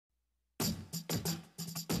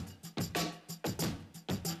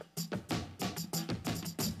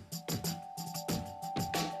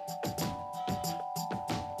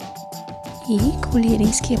ये cool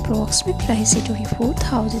earrings की approximate price है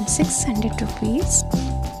 24,600 रुपीज़।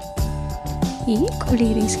 ये कूल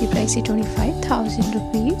इयरिंग्स की प्राइस है 25,000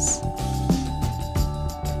 रुपीज़।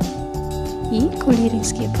 ये कूल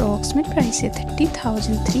इयरिंग्स की अप्रॉक्सीमेट प्राइस है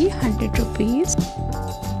 30,300 रुपीज़।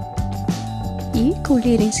 ये कूल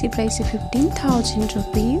इयरिंग्स की प्राइस है 15,000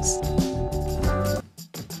 रुपीज़।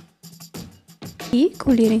 ये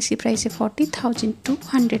कूल इयरिंग्स की प्राइस है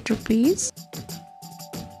 40,200 रुपीज़।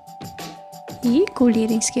 ये कूल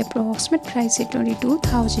इयरिंग्स की अप्रॉक्सीमेट प्राइस है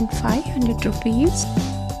 22,500 रुपीज़।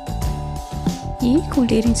 ये कूल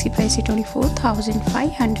इयरिंग्स की प्राइस है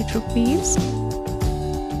 24,500 रुपीज़।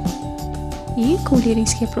 ये कूल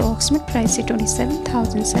इयरिंग्स की अप्रॉक्सीमेट प्राइस है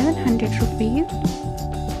 27,700 रुपीज़।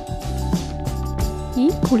 ये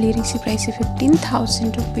कूल इयरिंग्स की प्राइस है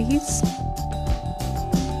 15,000 रुपीज़।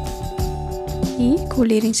 ये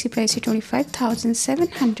कूल इयरिंग्स की प्राइस है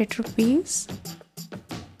 25,700 रुपीज़।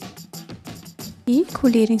 ये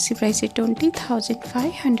कूल इयरिंग्स की प्राइस है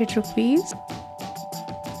 20,500 रुपीज़।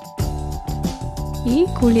 ये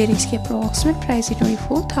कूल इयरिंग्स की अप्रॉक्सीमेट प्राइस है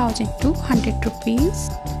 24,200 रुपीज़।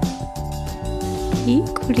 ये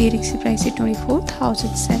कूल इयरिंग्स की प्राइस है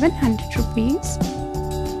 24,700 रुपीज़।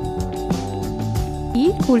 ये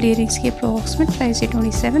कूल इयरिंग्स की अप्रॉक्सीमेट प्राइस है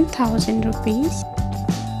 27,000 रुपीज़।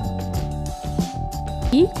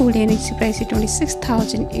 ये कूल इयरिंग्स की प्राइस है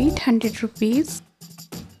 26,800 रुपीज़।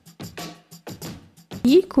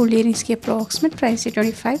 ये कूल इयरिंग्स की अप्रॉक्सीमेट प्राइस है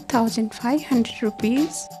 25,500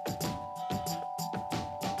 रुपीज़।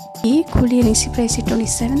 ये कूल इयरिंग्स की प्राइस है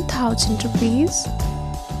 27,000 रुपीज़।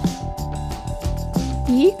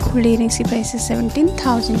 ये कूल इयरिंग्स की प्राइस है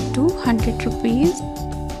 17,200 रुपीज़।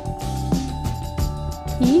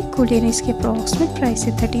 ये कूल इयरिंग्स की अप्रॉक्सीमेट प्राइस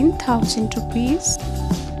है 13,000 रुपीज़।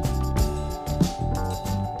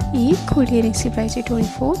 ये कूल इयरिंग्स की प्राइस है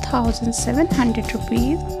 24,700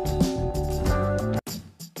 रुपीज़।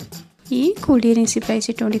 ये कूल इयरिंग्स की प्राइस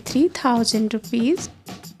है 23,000 रुपीज़।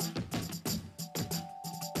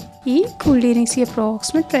 ये कूल इयरिंग्स की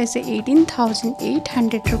अप्रॉक्सीमेट प्राइस है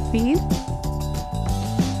 18,800 रुपीज़।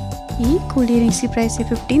 ये कूल इयरिंग्स की प्राइस है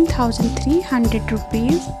 15,300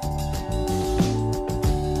 रुपीज़।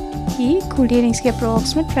 ये कूल इयरिंग्स की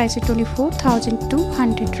अप्रॉक्सीमेट प्राइस है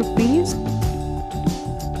 24,200 रुपीज़।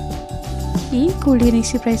 ये कूल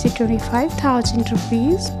इयरिंग्स की प्राइस है 25,000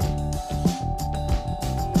 रुपीज़।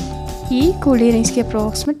 ये कूल इयरिंग्स की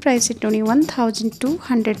अप्रॉक्सीमेट प्राइस है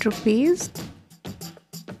 21,200 रुपीज़।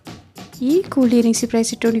 ये कूल इयरिंग्स की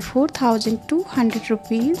प्राइस है 24,200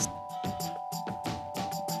 रुपीज़।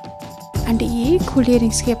 एंड ये कूल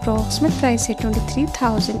इयरिंग्स की अप्रॉक्सीमेट प्राइस है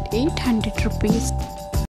 23,800 रुपीज़।